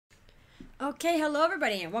Okay, hello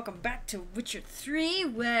everybody, and welcome back to Witcher 3,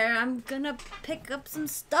 where I'm gonna pick up some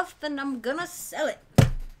stuff and I'm gonna sell it.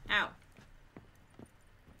 Ow.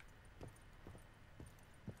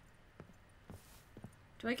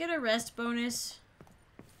 Do I get a rest bonus?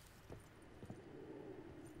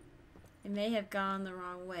 It may have gone the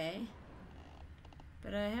wrong way.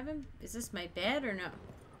 But I haven't... Is this my bed or no?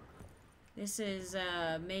 This is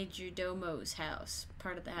Major Domo's house.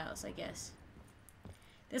 Part of the house, I guess.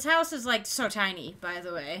 This house is, like, so tiny, by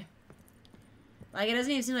the way. Like, it doesn't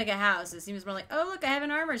even seem like a house. It seems more like, oh, look, I have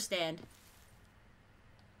an armor stand.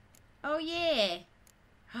 Oh, yeah.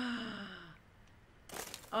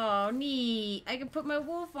 Oh, neat. I can put my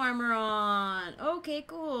wolf armor on. Okay,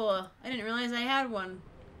 cool. I didn't realize I had one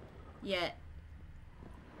yet.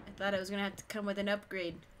 I thought it was going to have to come with an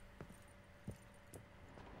upgrade.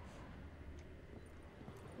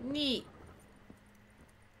 Neat.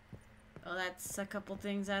 Oh, that's a couple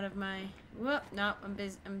things out of my... Whoop, no, I'm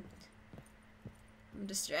busy. I'm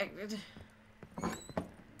distracted.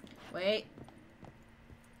 Wait.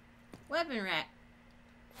 Weapon rack.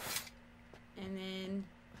 And then...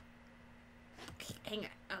 Okay, hang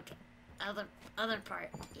on. Okay. Other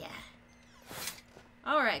part. Yeah.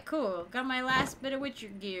 Alright, cool. Got my last bit of Witcher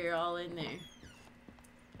gear all in there.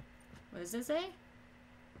 What does this say?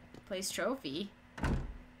 Place trophy.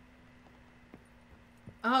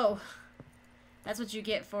 Oh. That's what you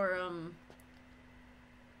get for,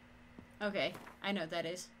 Okay, I know what that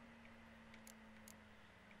is.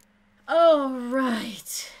 Oh,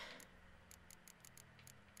 right.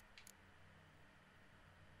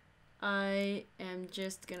 I am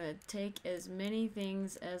just gonna take as many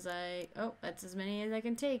things as I... Oh, that's as many as I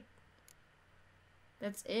can take.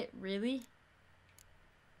 That's it? Really?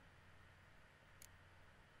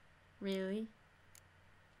 Really?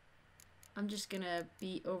 I'm just gonna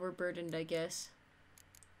be overburdened, I guess.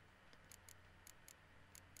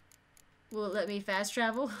 Will it let me fast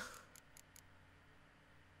travel?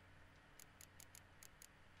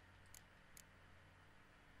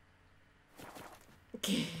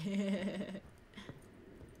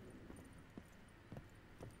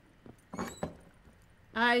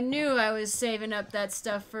 I knew I was saving up that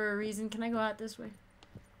stuff for a reason. Can I go out this way?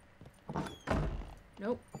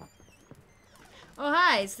 Nope. Oh,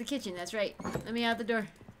 hi, it's the kitchen, that's right. Let me out the door.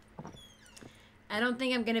 I don't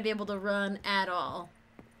think I'm gonna be able to run at all.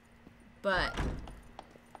 But,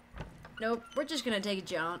 nope, we're just gonna take a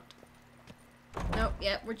jaunt. Nope,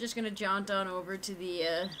 yep, we're just gonna jaunt on over to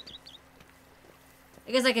the,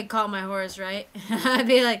 I guess I could call my horse, right? I'd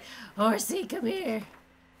be like, horsey, come here.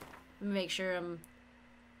 Let me make sure I'm,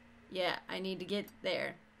 yeah, I need to get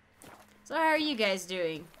there. So how are you guys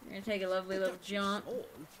doing? We're gonna take a lovely little jaunt.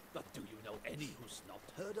 But do you know any who's not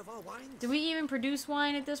heard of our wines? Do we even produce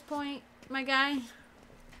wine at this point, my guy?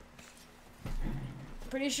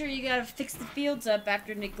 Pretty sure you gotta fix the fields up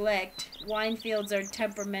after neglect. Wine fields are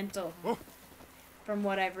temperamental, from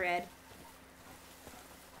what I've read.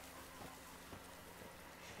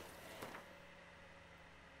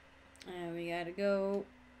 And we gotta go.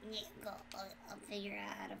 Yeah, go. I'll figure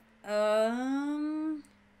out how to.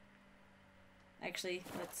 Actually,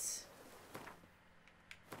 let's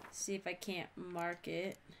see if I can't mark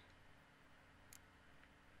it.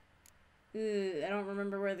 Ooh, I don't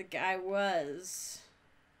remember where the guy was.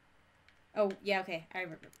 Oh, yeah, okay. I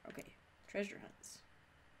remember. Okay. Treasure hunts.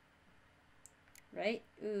 Right?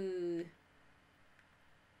 Ooh.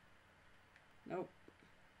 Nope.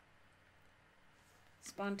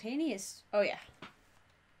 Spontaneous. Oh, yeah.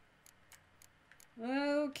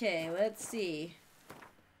 Okay, let's see.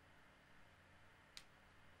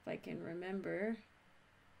 If I can remember.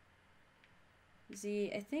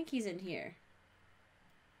 See, I think he's in here.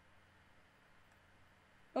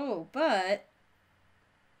 Oh, but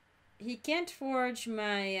he can't forge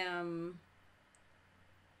my,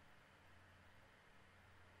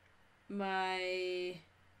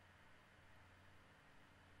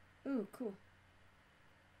 Ooh, cool.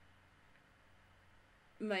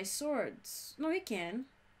 My swords. No, he can.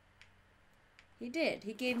 He did.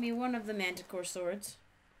 He gave me one of the Manticore swords.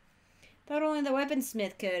 Thought only the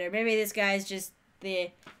weaponsmith could, or maybe this guy's just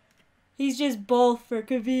he's just both for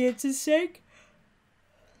convenience's sake.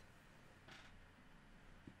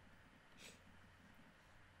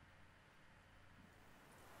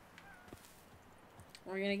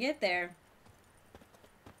 We're gonna get there.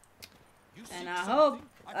 And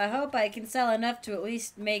I hope I can sell enough to at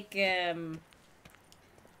least make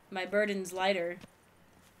my burdens lighter.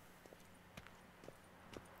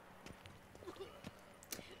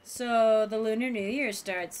 So the Lunar New Year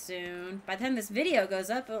starts soon. By the time this video goes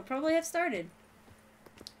up, it'll probably have started.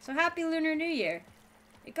 So happy Lunar New Year.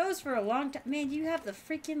 It goes for a long time. Man, you have the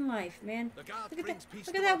freaking life, man. The guard Look at brings that. peace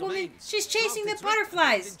Look to at that our woman. domains. She's chasing the Prophets written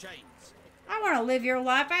butterflies. in chains. I want to live your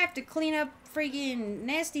life. I have to clean up freaking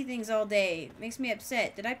nasty things all day. Makes me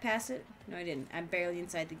upset. Did I pass it? No, I didn't. I'm barely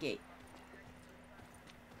inside the gate.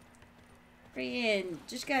 Freaking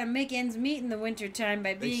just gotta make ends meet in the wintertime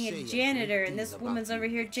by being a janitor, and this woman's over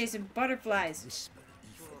here chasing butterflies.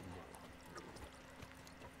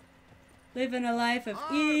 Living a life of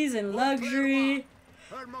ease and luxury.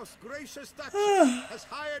 Her most gracious Duchess has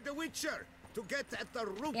hired a witcher to get at the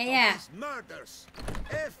root of these murders.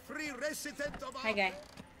 Every resident of our... Hi, guy.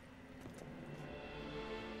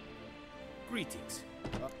 Greetings.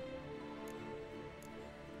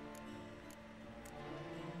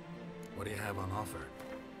 What do you have on offer?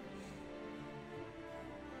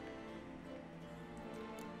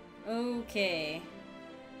 Okay.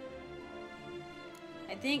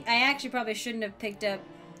 I think I actually probably shouldn't have picked up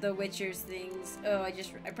the Witcher's things. Oh,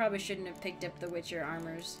 I probably shouldn't have picked up the Witcher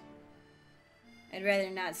armors. I'd rather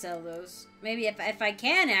not sell those. Maybe if I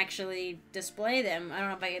can actually display them. I don't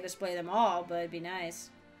know if I can display them all, but it'd be nice.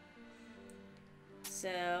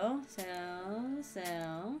 Sell.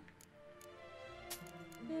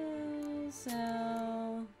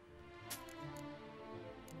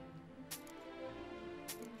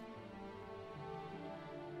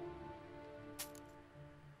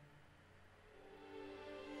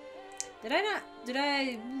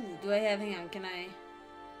 Do I have, hang on, I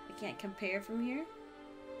can't compare from here?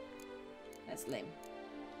 That's lame.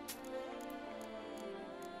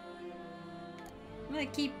 I'm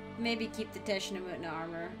gonna maybe keep the Teshnamutna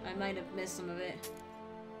armor. I might have missed some of it.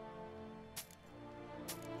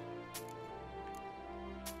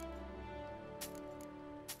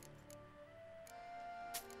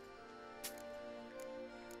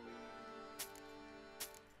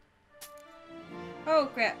 Oh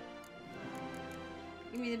crap.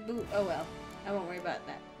 Give me the boot. Oh well. I won't worry about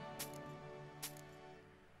that.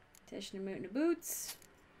 Teshnamutna boots.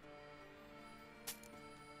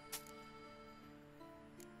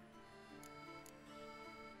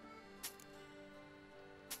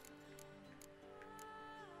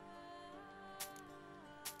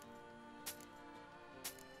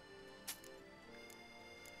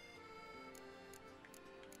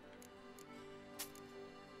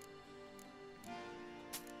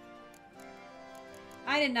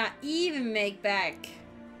 I did not even make back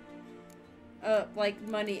like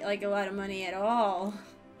money, like a lot of money at all.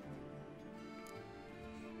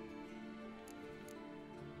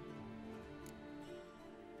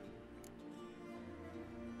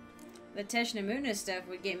 The Teshnamutna stuff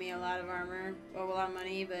would get me a lot of armor, or a lot of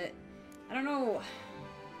money, but I don't know.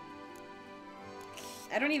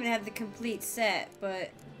 I don't even have the complete set,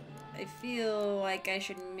 but I feel like I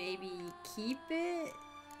should maybe keep it.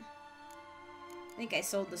 I think I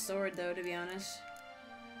sold the sword, though, to be honest.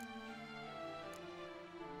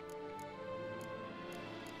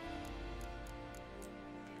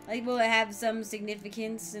 Like, will it have some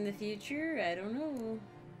significance in the future? I don't know.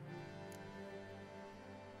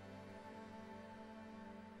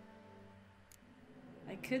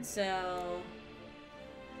 I could sell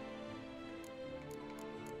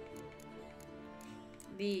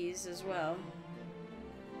these as well.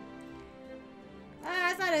 Ah,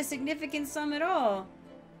 that's not a significant sum at all.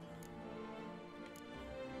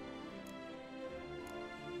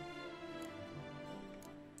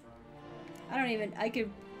 I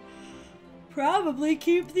could probably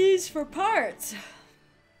keep these for parts.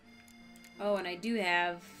 Oh, and I do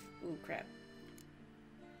have, ooh, crap.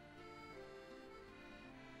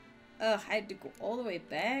 Ugh, I had to go all the way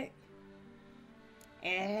back.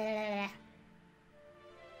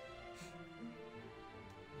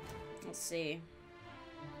 Let's see.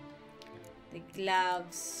 The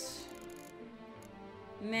gloves.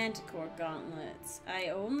 Manticore gauntlets. I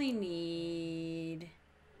only need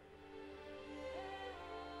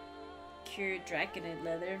cured draconid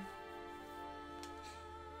leather.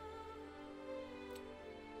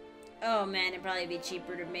 Oh man, it'd probably be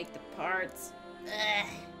cheaper to make the parts. Ugh.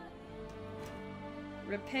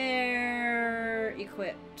 Repair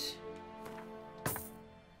equipped.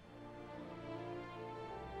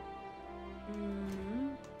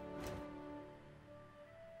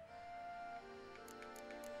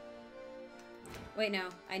 Wait, no.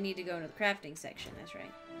 I need to go into the crafting section. That's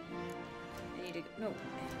right. I need to... No.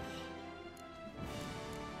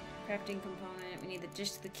 Crafting component. We need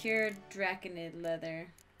just the cured draconid leather.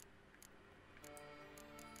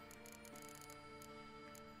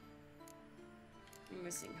 I'm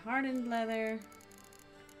missing hardened leather.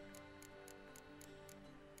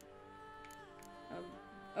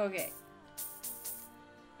 Okay.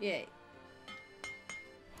 Yay.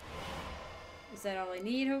 Is that all I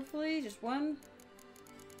need, hopefully? Just one?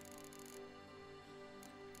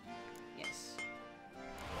 Yes.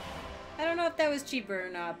 I don't know if that was cheaper or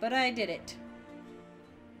not, but I did it.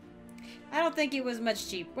 I don't think it was much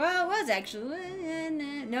cheap. Well, it was actually.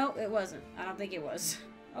 No, it wasn't. I don't think it was.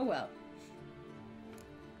 Oh well.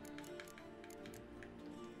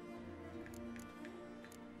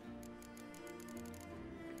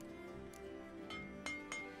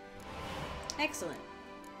 Excellent.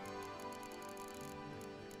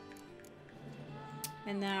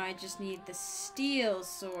 And now I just need the steel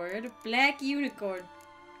sword. Black unicorn.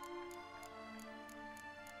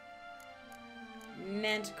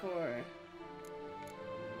 Manticore.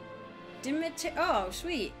 Oh,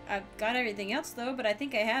 sweet. I've got everything else though, but I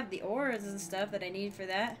think I have the ores and stuff that I need for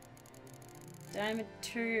that.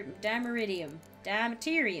 Dimeritium.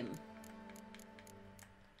 Dimeterium.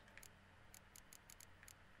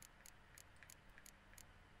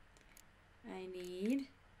 I need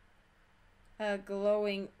a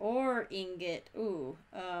glowing ore ingot. Ooh,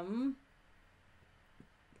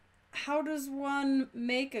 how does one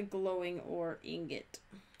make a glowing ore ingot?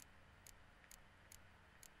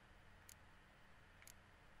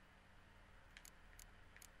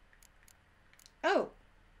 Oh,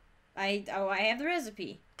 I have the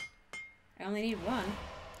recipe. I only need one.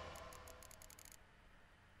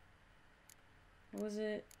 What was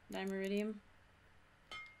it? Dimeridium?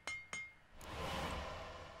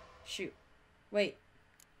 Shoot. Wait.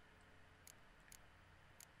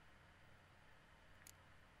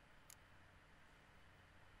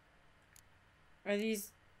 Are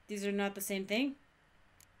these are not the same thing?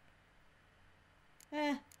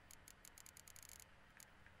 Eh.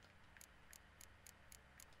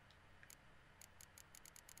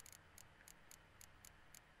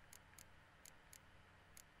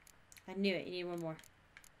 I knew it. You need one more.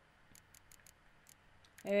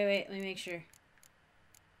 Wait. Let me make sure.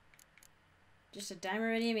 Just a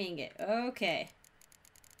dimeridium ingot. Okay.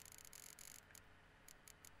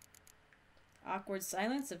 Awkward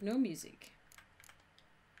silence of no music.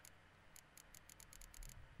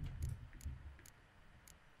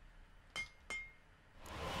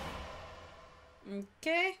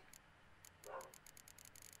 Okay.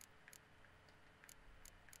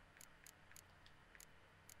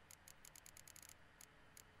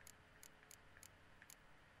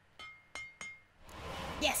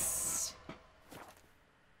 Yes!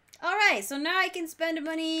 Alright, so now I can spend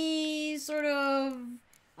money sort of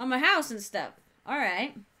on my house and stuff.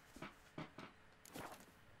 Alright.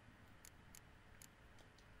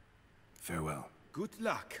 Farewell. Good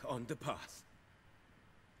luck on the path.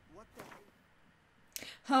 What the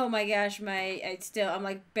hell? Oh my gosh, I'm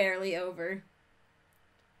like barely over.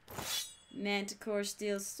 Manticore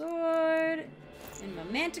steel sword. And my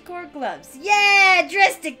manticore gloves. Yeah!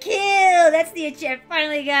 Dressed to kill! That's the achievement. I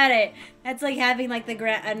finally got it. That's like having like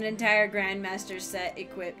an entire Grandmaster set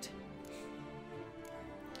equipped.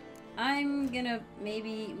 I'm gonna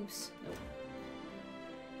maybe... Oops. Nope.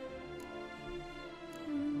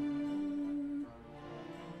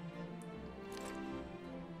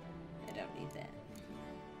 I don't need that.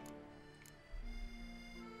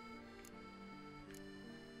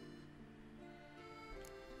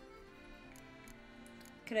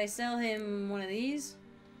 Could I sell him one of these?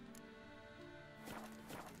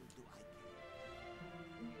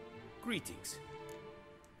 Greetings.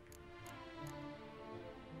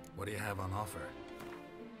 What do you have on offer?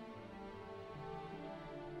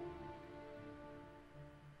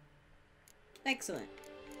 Excellent.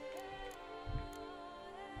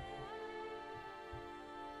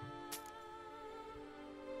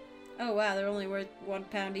 Oh wow, they're only worth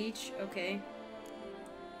 £1 each? Okay.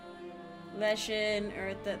 Leshen,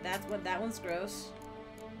 Earth, that's what, that one's gross.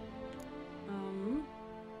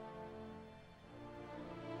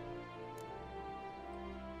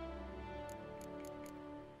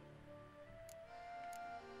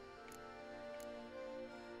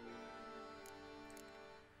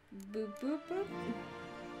 Boop, boop, boop.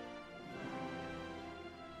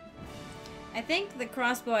 I think the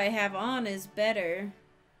crossbow I have on is better.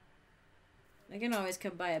 I can always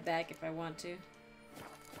come buy it back if I want to.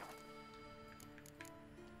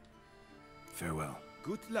 Farewell.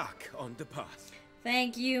 Good luck on the path.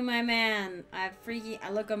 Thank you, my man. I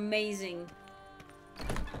look amazing.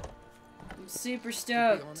 I'm super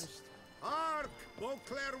stoked. Arc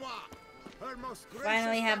Beauclervois, her most gracious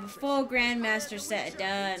Finally have a actress. full Grandmaster set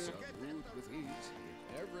done.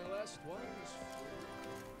 Every last one is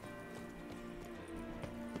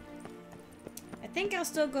I think I'll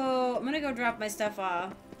still go. I'm gonna go drop my stuff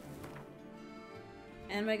off.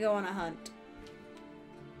 And I'm gonna go on a hunt.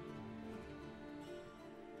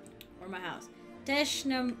 Or my house.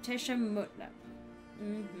 Teshamutla.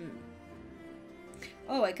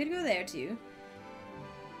 Oh, I could go there too.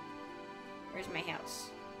 Where's my house?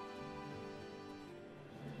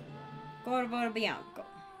 Corvo Bianco.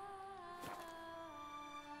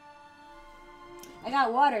 I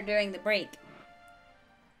got water during the break.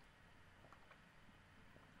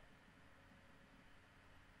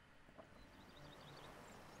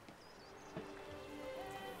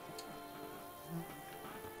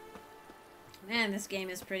 Man, this game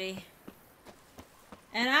is pretty.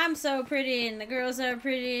 And I'm so pretty, and the girls are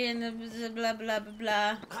pretty, and the blah blah blah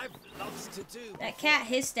blah. I've lots to do. That cat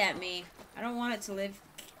hissed at me. I don't want it to live.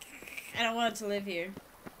 I don't want it to live here.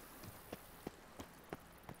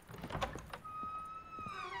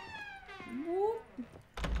 Whoop.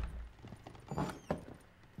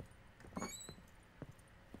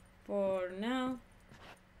 For now,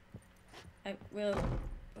 I will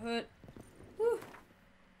put. Whew.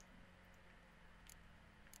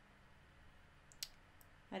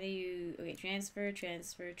 How do you... Okay, transfer.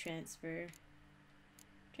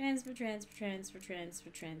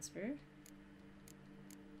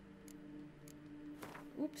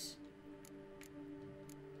 Oops.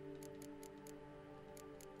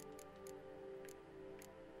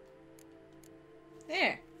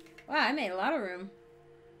 There. Wow, I made a lot of room.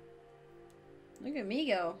 Look at me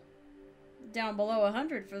go. Down below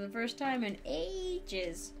 100 for the first time in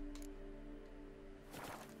ages.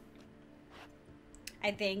 I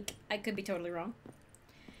think. I could be totally wrong.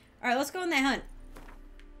 Alright, let's go on that hunt.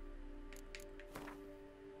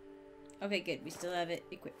 Okay, good. We still have it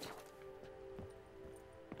equipped.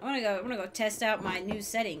 I wanna go test out my new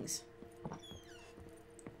settings.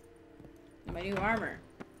 And my new armor.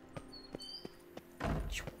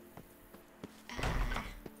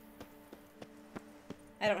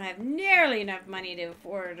 I don't have nearly enough money to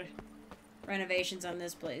afford renovations on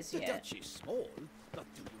this place yet. The duchy's small, but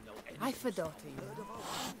do you know any? I forgot you.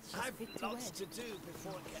 I've lots to do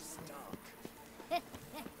before it gets dark.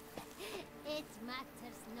 It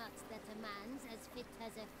matters not that a man's as fit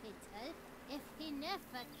as a fiddle, if he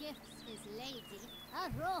never gives his lady a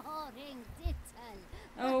roaring dittle.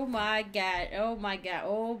 Oh my god, oh my god.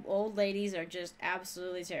 Old ladies are just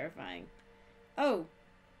absolutely terrifying. Oh.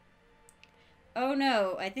 Oh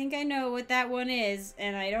no, I think I know what that one is,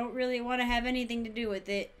 and I don't really want to have anything to do with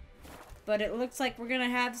it. But it looks like we're gonna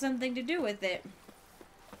have something to do with it.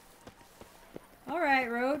 Alright,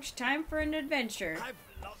 Roach, time for an adventure. I've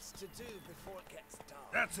lots to do before it gets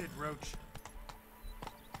dark. That's it, Roach.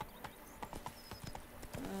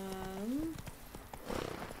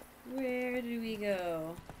 Where do we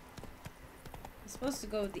go? I'm supposed to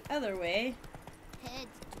go the other way. Head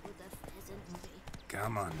to the pheasantry.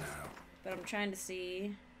 Come on now. But I'm trying to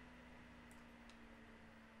see.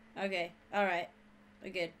 Okay, alright.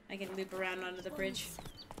 We're good. I can loop around under the bridge.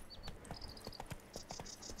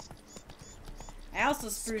 I also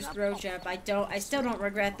spruced Roach up. I still don't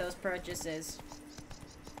regret those purchases.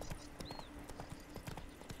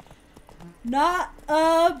 Not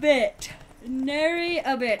a bit. Nary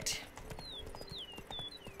a bit.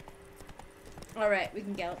 Alright, we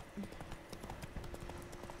can go.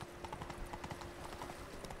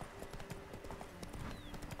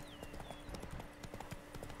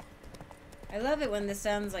 I love it when the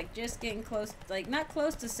sun's like just getting close, like not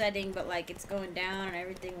close to setting, but like it's going down and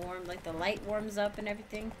everything warms, like the light warms up and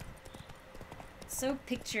everything. It's so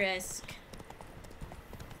picturesque.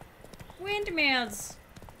 Windmills!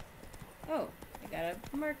 Oh, I got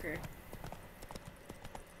a marker.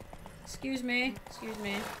 Excuse me, excuse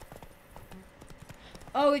me.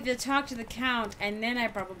 Oh, we have to talk to the Count, and then I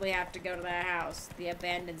probably have to go to that house. The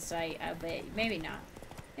abandoned site, I bet. Maybe not.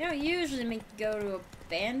 They don't usually make you go to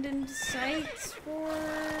abandoned sites for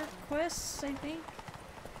quests, I think.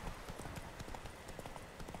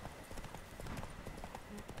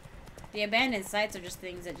 The abandoned sites are just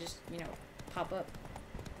things that just, you know, pop up.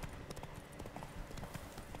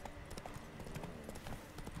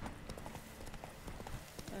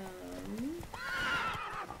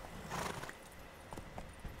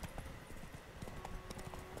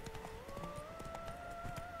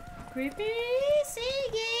 Creepy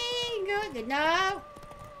singing. Good. No.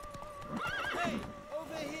 Hey,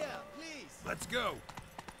 over here, please. Let's go.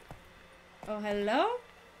 Oh, hello?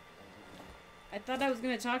 I thought I was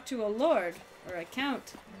going to talk to a lord or a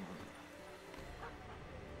count.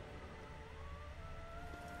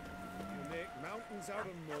 You make mountains out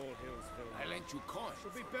of molehills, Phil. I lent you coin.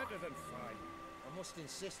 Should be better than fine. I must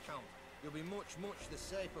insist, Count. You'll be much, much the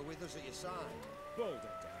safer with us at your side. Boulder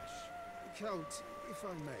Dash. Count, if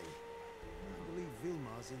I may, I believe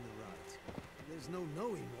Vilmar's in the right. There's no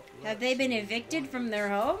knowing what... Have they been evicted from their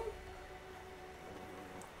home?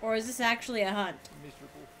 Or is this actually a hunt?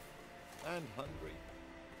 Miserable and hungry.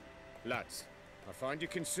 Lads, I find your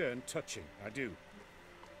concern touching, I do.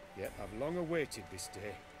 Yet I've long awaited this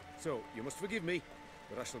day. So, you must forgive me,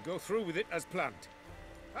 but I shall go through with it as planned.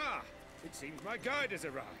 Ah, it seems my guide has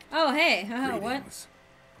arrived. Oh, hey. What? Greetings.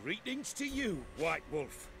 Greetings to you, White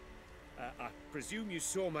Wolf. I presume you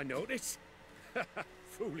saw my notice?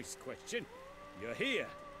 Foolish question. You're here,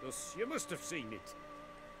 thus you must have seen it.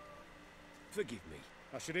 Forgive me,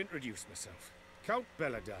 I should introduce myself. Count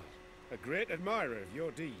Belladal, a great admirer of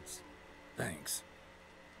your deeds. Thanks.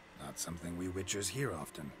 Not something we Witchers hear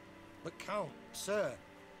often. But Count, sir,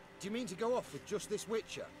 do you mean to go off with just this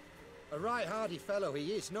Witcher? A right hardy fellow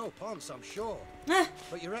he is, no ponce, I'm sure.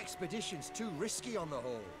 But your expedition's too risky on the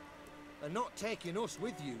whole. And not taking us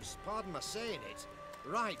with you's, pardon my saying it,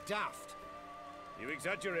 right daft. You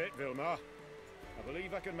exaggerate, Vilmar. I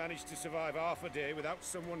believe I can manage to survive half a day without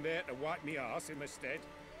someone there to wipe me arse in my stead.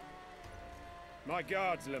 My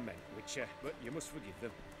guards lament, Witcher, but you must forgive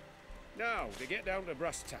them. Now, to get down to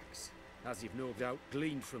brass tacks, as you've no doubt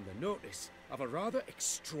gleaned from the notice, I've a rather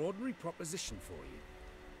extraordinary proposition for you.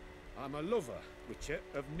 I'm a lover, Witcher,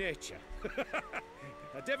 of nature.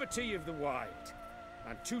 A devotee of the wild.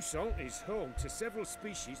 And Toussaint is home to several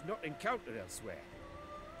species not encountered elsewhere.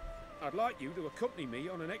 I'd like you to accompany me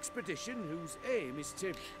on an expedition whose aim is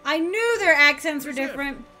to... I knew their accents were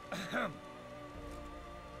different.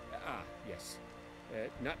 Yes.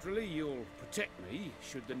 Naturally, you'll protect me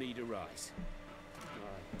should the need arise.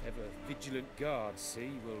 My ever-vigilant guard, see,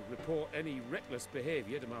 will report any reckless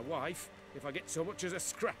behaviour to my wife if I get so much as a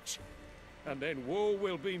scratch. And then woe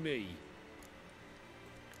will be me.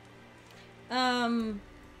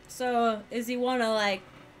 So, is he wanna, like,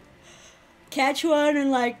 catch one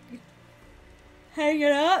and, like, hang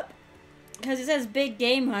it up? Because it says big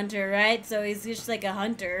game hunter, right? So he's just like a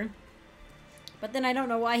hunter. But then I don't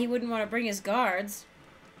know why he wouldn't want to bring his guards.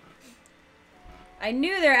 I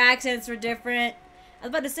knew their accents were different. I was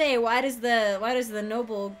about to say, why does the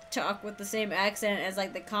noble talk with the same accent as,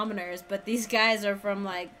 like, the commoners? But these guys are from,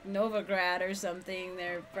 like, Novigrad or something.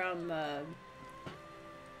 They're from,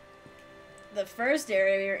 the first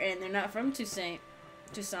area you're in. They're not from Toussaint.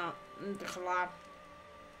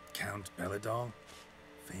 Count Belladal?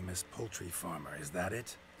 Famous poultry farmer, is that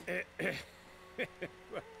it?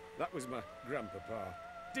 Well, that was my grandpapa.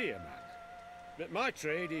 Dear man. But my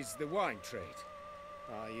trade is the wine trade.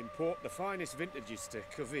 I import the finest vintages to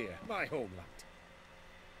Covere, my homeland.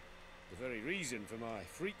 The very reason for my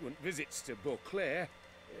frequent visits to Beauclair,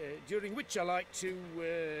 during which I like to,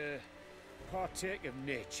 partake of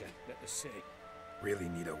nature, let us say. Really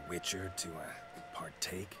need a Witcher to,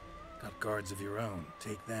 partake? Got guards of your own.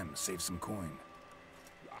 Take them, save some coin.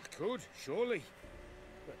 I could, surely.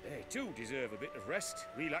 But they too deserve a bit of rest,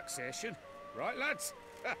 relaxation. Right, lads?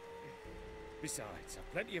 Besides,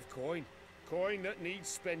 I've plenty of coin. Coin that needs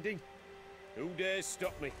spending. Who dares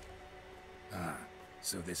stop me? Ah,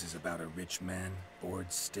 so this is about a rich man,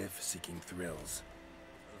 bored stiff, seeking thrills.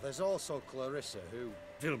 There's also Clarissa, who...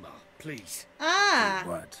 Vilmar, please. Ah!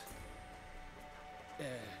 What?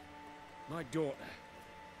 My daughter.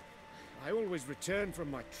 I always return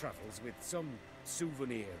from my travels with some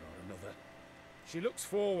souvenir or another. She looks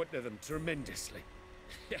forward to them tremendously.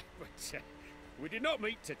 But we did not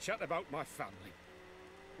meet to chat about my family.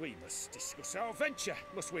 We must discuss our venture,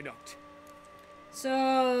 must we not?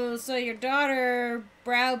 So your daughter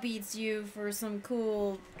browbeats you for some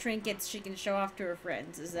cool trinkets she can show off to her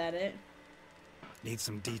friends, is that it? Need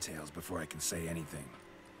some details before I can say anything.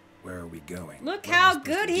 Where are we going? Look What am I how supposed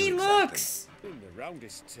good to do he exactly? looks! In the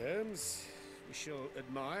roundest terms, we shall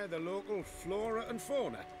admire the local flora and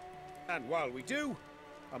fauna. And while we do,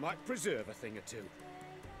 I might preserve a thing or two.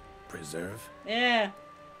 Preserve? Yeah.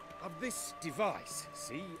 Of this device,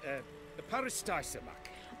 see, the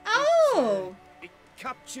Parastysomac. Oh! It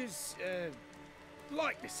captures,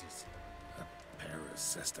 likenesses. A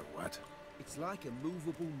paracesta what? It's like a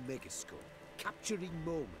movable megascope, capturing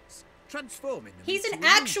moments, transforming them He's into an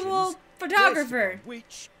actual illusions, photographer. based upon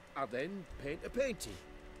which I then paint a painting.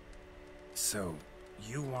 So,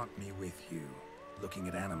 you want me with you, looking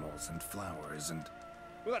at animals and flowers and...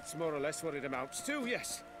 Well, that's more or less what it amounts to,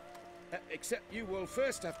 yes. Except you will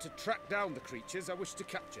first have to track down the creatures I wish to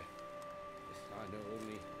capture. I know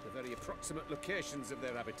only the very approximate locations of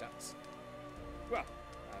their habitats. Well,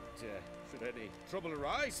 and should any trouble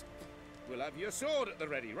arise, we'll have your sword at the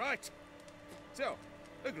ready, right? So,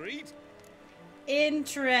 agreed?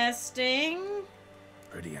 Interesting.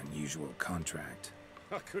 Pretty unusual contract.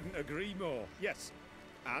 I couldn't agree more, yes.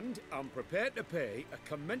 And I'm prepared to pay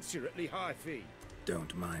a commensurately high fee.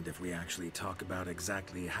 Don't mind if we actually talk about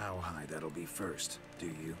exactly how high that'll be first, do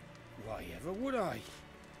you? Why ever would I?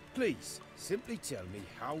 Please, simply tell me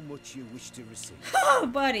how much you wish to receive. Oh,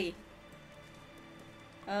 buddy.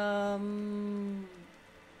 Oh,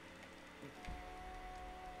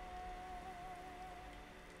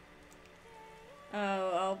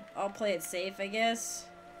 I'll play it safe, I guess.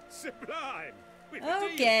 Sublime! With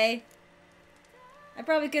Okay. I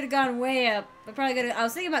probably could have gone way up. I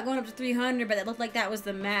was thinking about going up to 300, but it looked like that was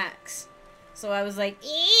the max. So I was like,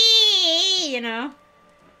 you know.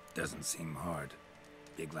 Doesn't seem hard.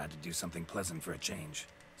 Be glad to do something pleasant for a change.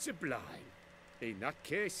 Sublime. In that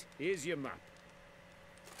case, here's your map.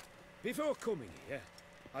 Before coming here,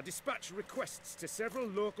 I dispatched requests to several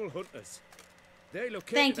local hunters. They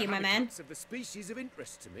located the habitats of the species of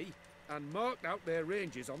interest to me and marked out their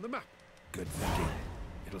ranges on the map. Good thinking.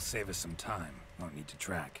 It'll save us some time. Won't need to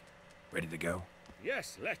track. Ready to go?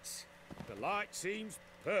 Yes, let's. The light seems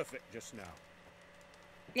perfect just now.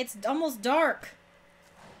 It's almost dark.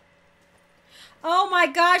 Oh my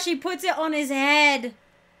gosh, he puts it on his head.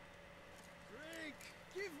 Drink!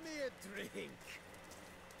 Give me a drink!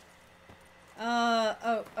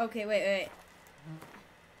 Oh, okay, wait.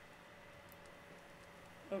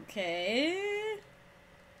 Okay.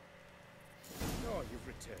 Oh, you've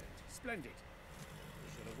returned. Splendid. We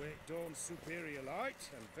shall await dawn's superior light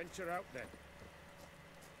and venture out then.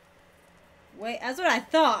 Wait, that's what I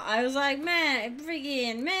thought. I was like, man.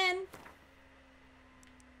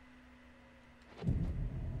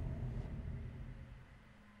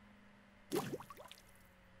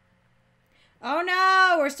 Oh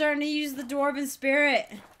no, we're starting to use the dwarven spirit.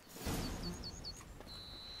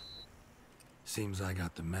 Seems I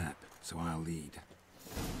got the map, so I'll lead.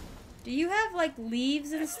 Do you have, like,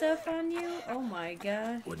 leaves and stuff on you? Oh my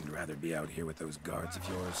god. Wouldn't rather be out here with those guards of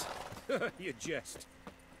yours. You jest.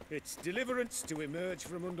 It's deliverance to emerge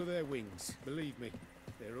from under their wings. Believe me,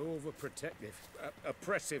 they're overprotective.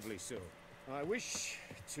 Oppressively so. I wish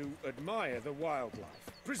to admire the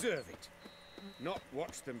wildlife. Preserve it. Not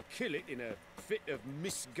watch them kill it in a fit of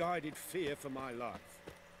misguided fear for my life.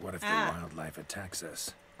 What if the wildlife attacks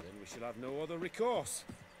us? Then we shall have no other recourse.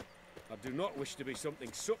 I do not wish to be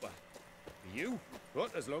something supper for you,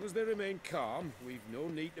 but as long as they remain calm, we've no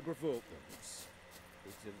need to provoke them. It's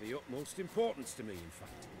of the utmost importance to me, in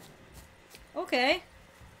fact. Okay.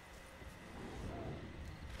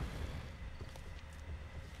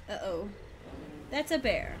 Uh-oh. That's a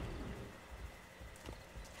bear.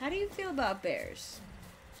 How do you feel about bears?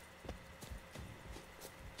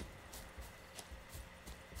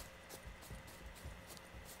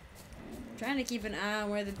 I'm trying to keep an eye on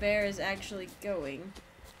where the bear is actually going.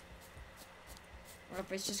 Or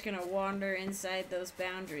if it's just gonna wander inside those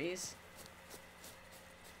boundaries.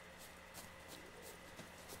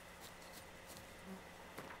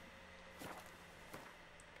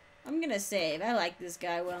 I'm gonna save. I like this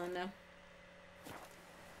guy well enough.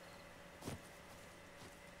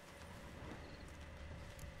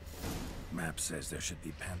 Map says there should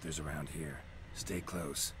be panthers around here. Stay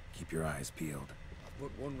close. Keep your eyes peeled. I've but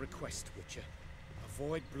one request, Witcher.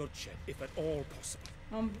 Avoid bloodshed, if at all possible.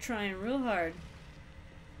 I'm trying real hard.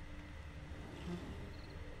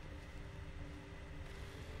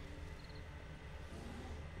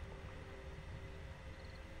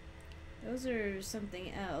 Those are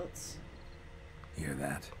something else. Hear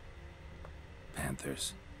that?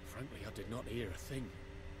 Panthers. Frankly, I did not hear a thing.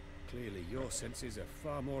 Clearly, your senses are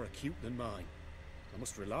far more acute than mine. I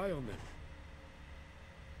must rely on them.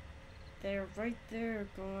 They're right there,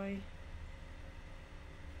 guy.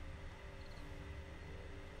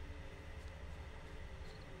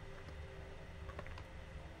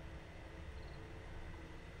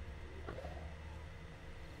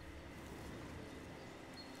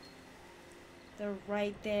 They're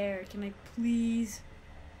right there. Can I please?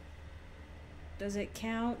 Does it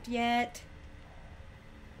count yet?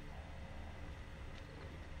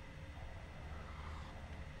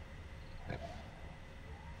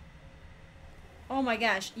 Oh my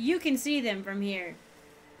gosh, you can see them from here.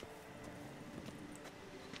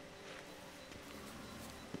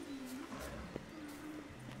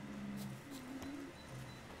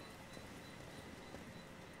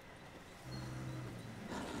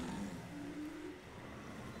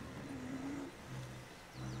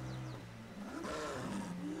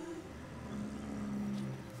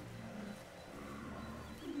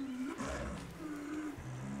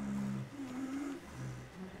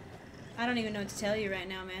 I don't even know what to tell you right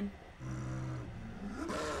now, man.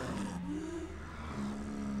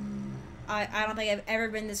 I don't think I've ever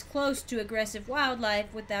been this close to aggressive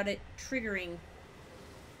wildlife without it triggering.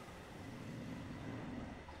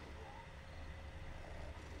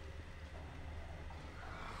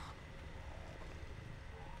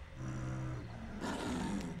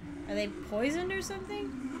 Are they poisoned or something?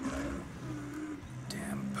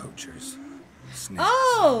 Damn poachers. Snakes.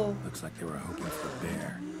 Oh! Looks like they were hoping for a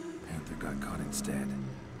bear. Panther got caught instead.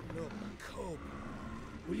 Look, cub.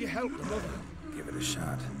 Will you help the mother? Give it a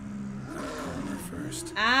shot. Gotta calm her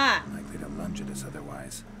first. Ah! Likely to lunge at us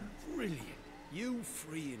otherwise. Brilliant. You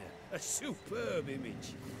freeing her. A superb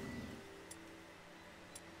image.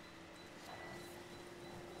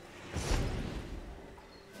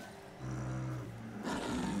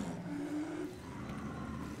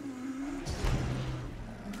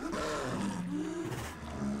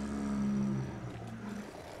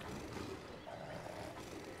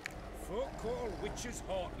 Folk call witches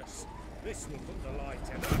heartless. This will put the light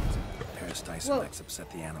in that. Paradise Whoa. Alex upset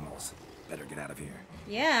the animals. Better get out of here.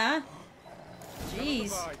 Yeah. Jeez.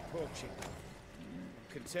 Provide poaching.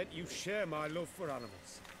 I'm content you share my love for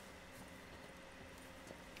animals.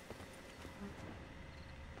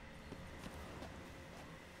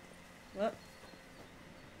 What?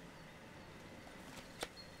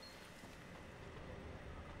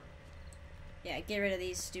 Yeah, get rid of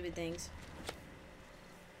these stupid things.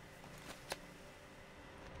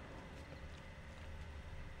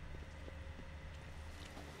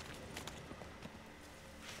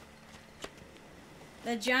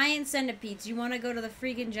 The giant centipedes. You want to go to the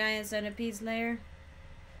freaking giant centipedes lair?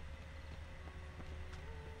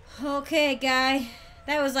 Okay, guy.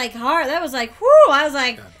 That was like hard. That was like, whoo! I was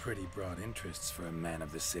like... Got pretty broad interests for a man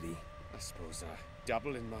of the city. I suppose I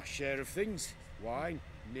dabble in my share of things. Wine,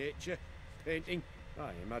 nature, painting.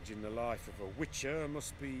 I imagine the life of a witcher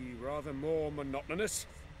must be rather more monotonous.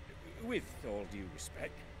 With all due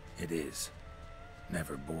respect. It is.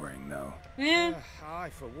 Never boring, though. Eh. I,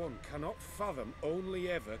 for one, cannot fathom only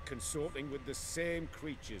ever consorting with the same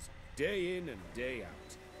creatures, day in and day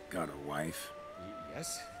out. Got a wife?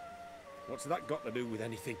 Yes? What's that got to do with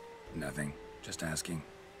anything? Nothing. Just asking.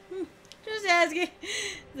 Just asking.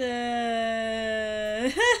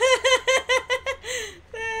 That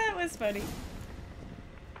was funny.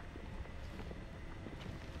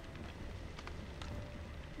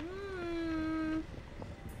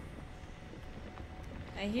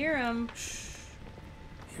 I hear him. Shh.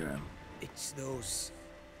 Hear him? It's those...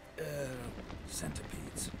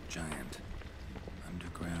 Centipedes. Giant.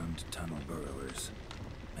 Underground tunnel burrowers.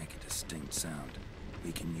 Make a distinct sound.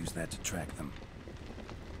 We can use that to track them.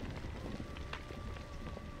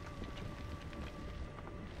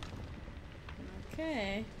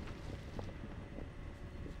 Okay.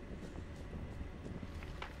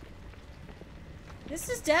 This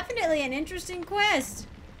is definitely an interesting quest.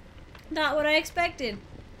 Not what I expected.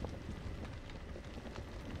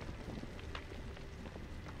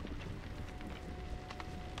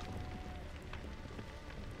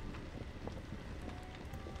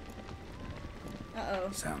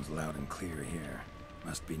 Uh-oh. Sounds loud and clear here.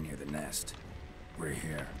 Must be near the nest. We're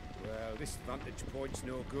here. Well, this vantage point's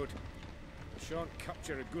no good. I shan't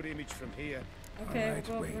capture a good image from here. Okay, All right,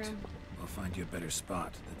 we'll go wait. around. We'll find you a better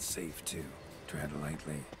spot that's safe, too. Tread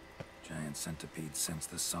lightly. Giant centipedes sense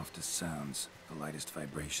the softest sounds, the lightest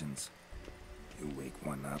vibrations. You wake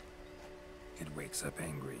one up, it wakes up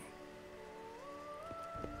angry.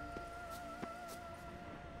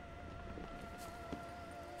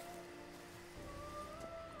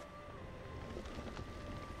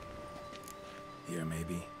 Here,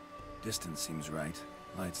 maybe. Distance seems right.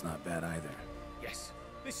 Light's not bad either. Yes,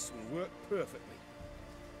 this will work perfectly.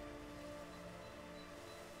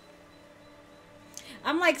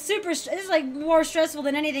 I'm like this is like more stressful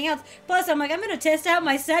than anything else. Plus, I'm like, I'm gonna test out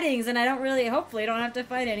my settings, and I don't really, hopefully, don't have to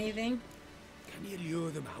fight anything. Can you lure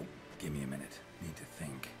them out? Give me a minute. Need to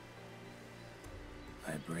think.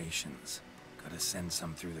 Vibrations. Gotta send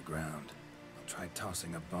some through the ground. I'll try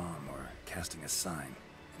tossing a bomb or casting a sign.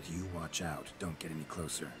 And you watch out. Don't get any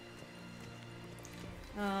closer.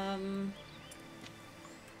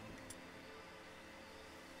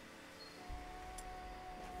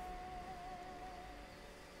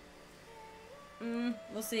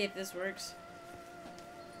 We'll see if this works.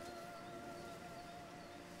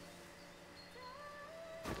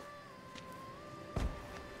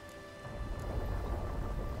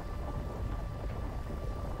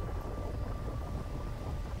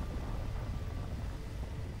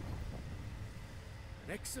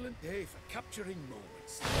 An excellent day for capturing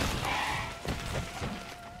moments.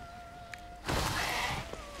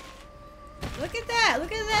 Look at that!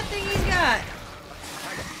 Look at that thing he's got!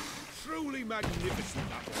 Truly magnificent,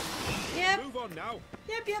 that one. Yep. Move on now.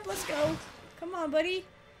 Yep, let's go. Come on, buddy.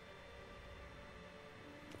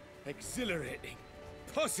 Exhilarating.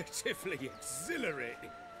 Positively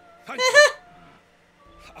exhilarating. Thank you.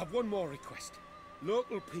 I've one more request.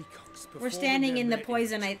 Local peacocks. We're standing performing in the their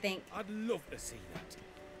poison, mating. I think. I'd love to see that.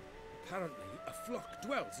 Apparently, a flock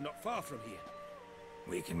dwells not far from here.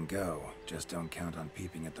 We can go. Just don't count on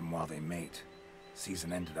peeping at them while they mate.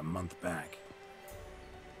 Season ended a month back.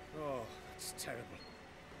 Oh, that's terrible.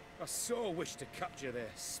 I so wish to capture their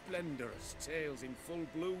splendorous tails in full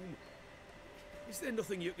bloom. Is there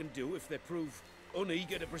nothing you can do if they prove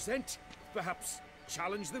uneager to present? Perhaps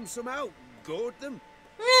challenge them somehow? Goad them?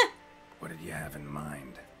 What did you have in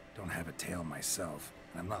mind? Don't have a tail myself,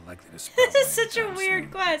 and I'm not likely to sprout This is one such a anytime weird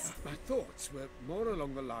soon. quest. My thoughts were more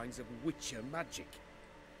along the lines of witcher magic.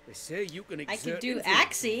 They say you can I exert could do influence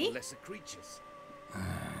Axie. over lesser creatures.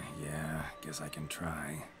 Yeah, guess I can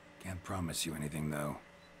try. Can't promise you anything, though.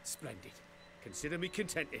 Splendid. Consider me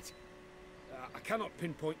contented. I cannot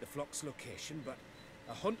pinpoint the flock's location, but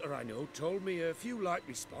a hunter I know told me a few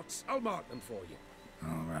likely spots. I'll mark them for you.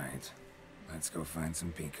 All right. Let's go find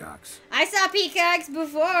some peacocks. I saw peacocks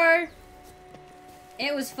before.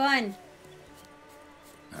 It was fun.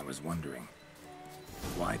 I was wondering,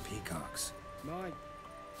 why peacocks?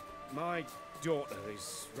 My daughter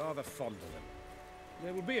is rather fond of them.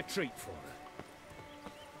 There will be a treat for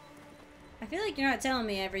her. I feel like you're not telling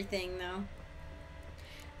me everything, though.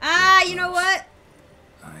 Ah, you know what?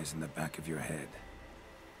 Eyes in the back of your head.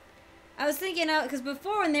 I was thinking out, because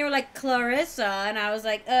before when they were like Clarissa, and I was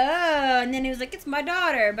like, oh, and then he was like, it's my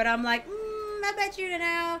daughter, but I'm like, I bet you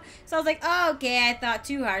know. So I was like, oh, okay, I thought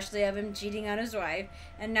too harshly of him cheating on his wife,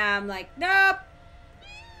 and now I'm like, nope.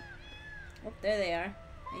 Oh, there they are.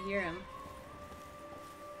 I hear him.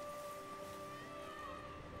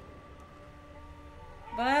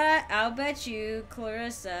 But I'll bet you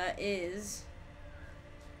Clarissa is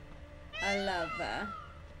a lover.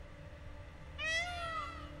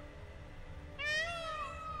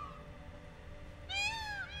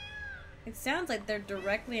 It sounds like they're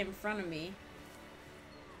directly in front of me.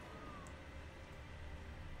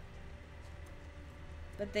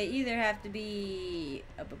 But they either have to be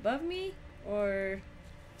up above me or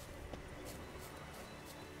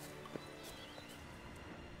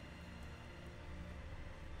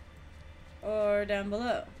down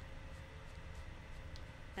below.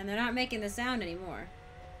 And they're not making the sound anymore.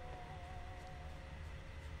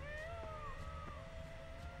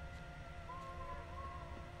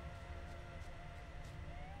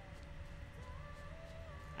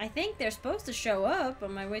 I think they're supposed to show up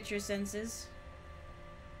on my Witcher senses.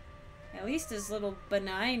 At least as little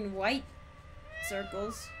benign white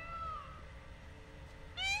circles.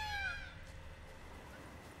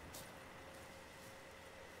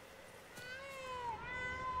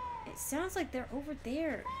 It sounds like they're over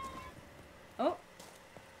there. Oh.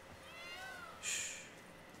 Shh.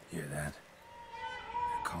 Hear that?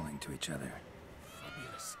 They're calling to each other.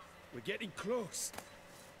 Fabulous. We're getting close.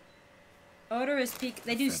 Odorous peak.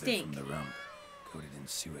 They do Feather stink. from the rump, coated in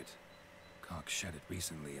suet. Cock shed it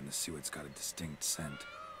recently, and the suet's got a distinct scent.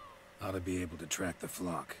 Ought to be able to track the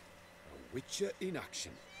flock. A witcher in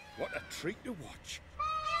action. What a treat to watch.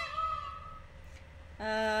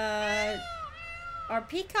 Are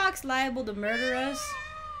peacocks liable to murder us?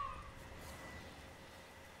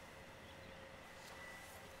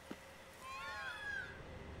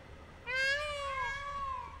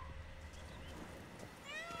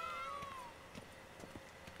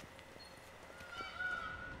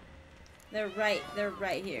 They're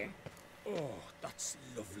right here. Oh, that's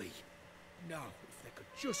lovely. Now, if they could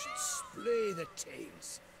just splay the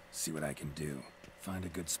tails. See what I can do. Find a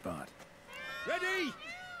good spot. Ready?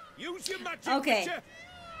 Use your magic, Okay. Witcher.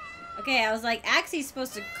 Okay, I was like, Axie's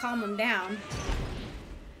supposed to calm him down.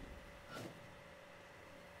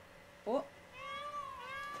 Oh.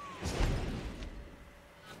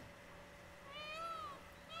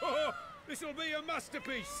 Oh, this'll be a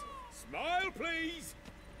masterpiece. Smile, please.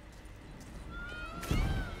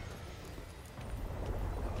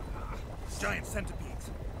 Giant centipedes.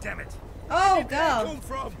 Damn it. Oh, Where did they God. come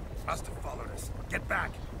from? Must have followed us. Get back.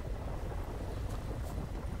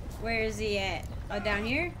 Where is he at? Oh, down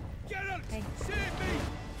here? Geralt, Hey. save me.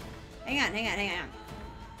 Hang on.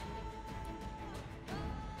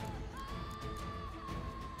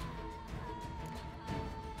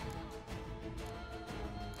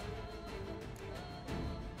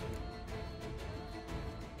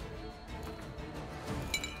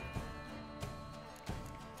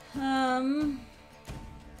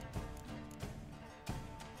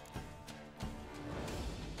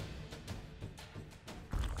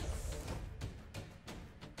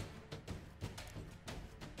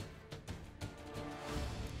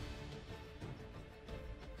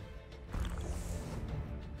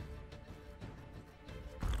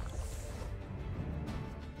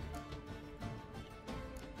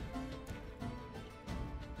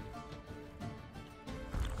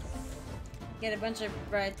 Get a bunch of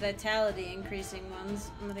vitality increasing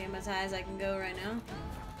ones. I think I'm as high as I can go right now.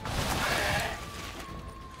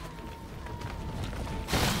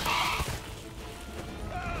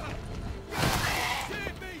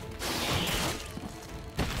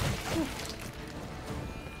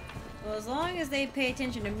 Well, as long as they pay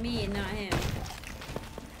attention to me and not him.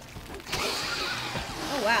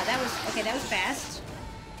 Oh wow, that was okay. That was fast.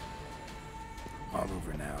 All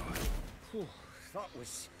over now. Whew, that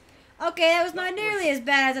was... Okay, that was not nearly as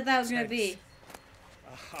bad as I thought it was gonna be.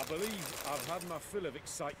 I believe I've had my fill of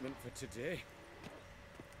excitement for today.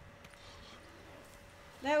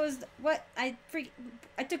 That was what I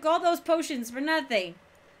took all those potions for nothing.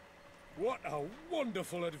 What a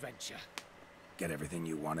wonderful adventure. Get everything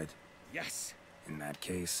you wanted? Yes. In that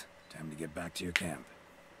case, time to get back to your camp.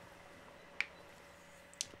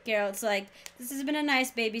 Geralt's like, this has been a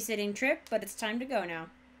nice babysitting trip, but it's time to go now.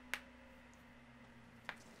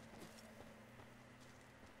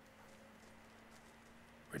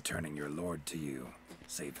 Returning your lord to you,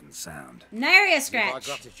 safe and sound. Nary a Our scratch.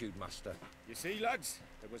 gratitude, Master. You see, lads,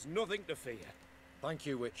 there was nothing to fear. Thank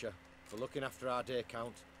you, Witcher, for looking after our day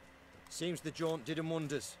count. Seems the jaunt did 'em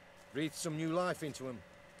wonders. Breathed some new life into 'em.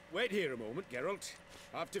 Wait here a moment, Geralt.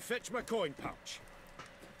 I have to fetch my coin pouch.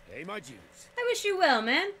 Pay my dues. I wish you well,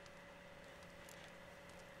 man.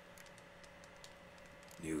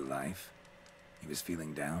 New life? He was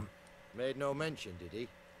feeling down? Made no mention, did he?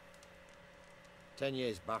 10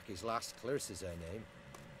 years back, his last, Clarissa's her name,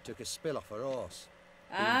 took a spill off her horse.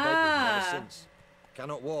 Been bedridden ever since.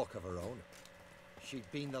 Cannot walk of her own.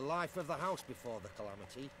 She'd been the life of the house before the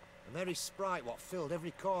calamity. A merry sprite what filled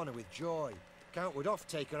every corner with joy. Count would oft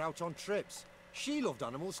take her out on trips. She loved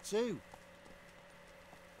animals too.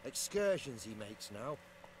 Excursions he makes now,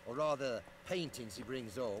 or rather paintings he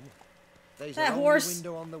brings home. There's That a lonely horse.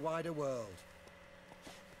 window on the wider world.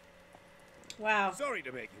 Wow. Sorry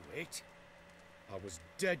to make you wait. I was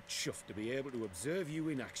dead chuffed to be able to observe you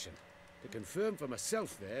in action. To confirm for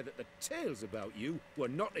myself there that the tales about you were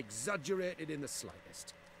not exaggerated in the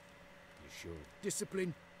slightest. You showed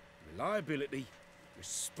discipline, reliability,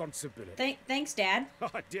 responsibility. Thanks, Dad.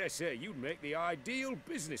 I dare say you'd make the ideal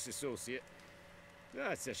business associate.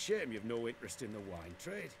 It's a shame you've no interest in the wine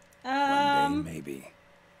trade. One day, maybe.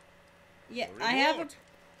 Yeah, Your I have reward.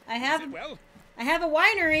 Is it well? I have a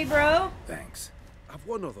winery, bro. Thanks. I've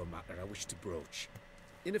one other matter I wish to broach.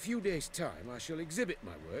 In a few days' time, I shall exhibit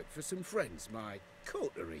my work for some friends, my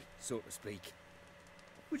coterie, so to speak.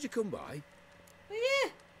 Would you come by? Oh,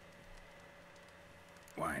 yeah.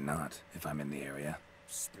 Why not, if I'm in the area?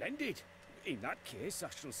 Splendid. In that case, I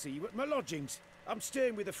shall see you at my lodgings. I'm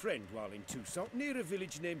staying with a friend while in Toussaint, near a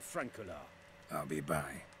village named Francolar. I'll be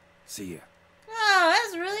by. See ya. Oh,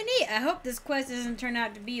 that's really neat. I hope this quest doesn't turn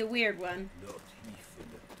out to be a weird one. Not even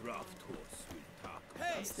the draft horse will talk.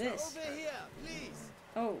 What's this? Over here, please.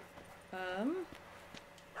 Oh,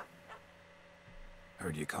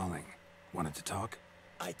 Heard you calling. Wanted to talk?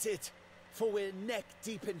 I did, for we're neck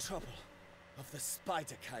deep in trouble. Of the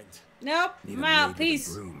spider kind. nope. Need I'm a out. maid with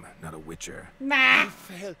Peace. a broom, not a witcher. Nah. You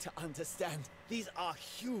fail to understand. These are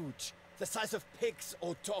huge. The size of pigs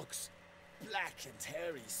or dogs. Black and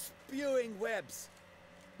hairy, spewing webs.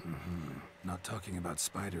 Not talking about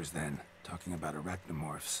spiders then. Talking about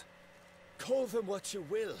arachnomorphs. Call them what you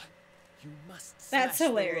will. You must That's smash the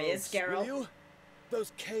hilarious, roads, Geralt. will you?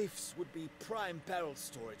 Those caves would be prime barrel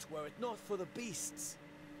storage were it not for the beasts.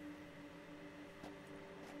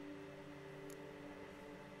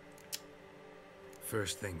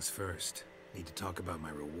 First things first. Need to talk about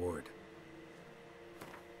my reward.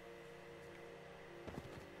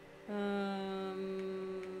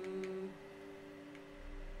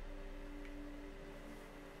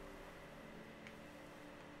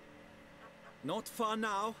 Not far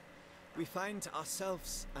now. We find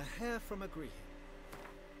ourselves a hair from agreeing.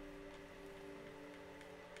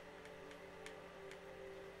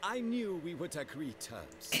 I knew we would agree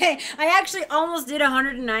terms. Okay, I actually almost did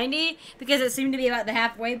 190 because it seemed to be about the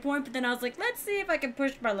halfway point, but then I was like, let's see if I can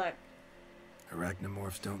push my luck.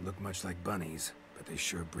 Arachnomorphs don't look much like bunnies, but they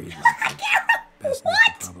sure breed like them. Best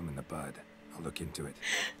nip the problem in the bud. I'll look into it.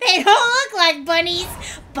 They don't look like bunnies.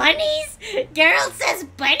 Bunnies? Geralt says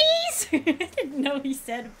bunnies? I didn't know he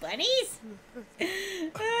said bunnies.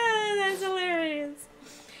 That's hilarious.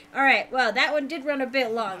 Alright, well, that one did run a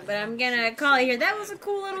bit long, but I'm gonna call it here. That was a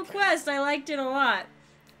cool little quest. I liked it a lot.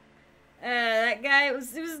 That guy, it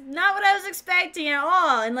was not what I was expecting at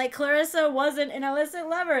all. And, like, Clarissa wasn't an illicit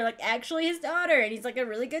lover. Like, actually his daughter. And he's, like, a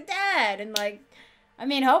really good dad. And, like, I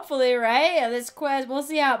mean, hopefully, right? This quest, we'll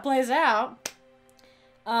see how it plays out.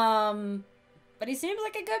 But he seems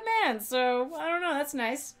like a good man, so I don't know. That's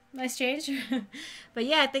nice. Nice change. But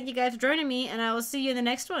yeah, thank you guys for joining me, and I will see you in the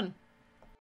next one.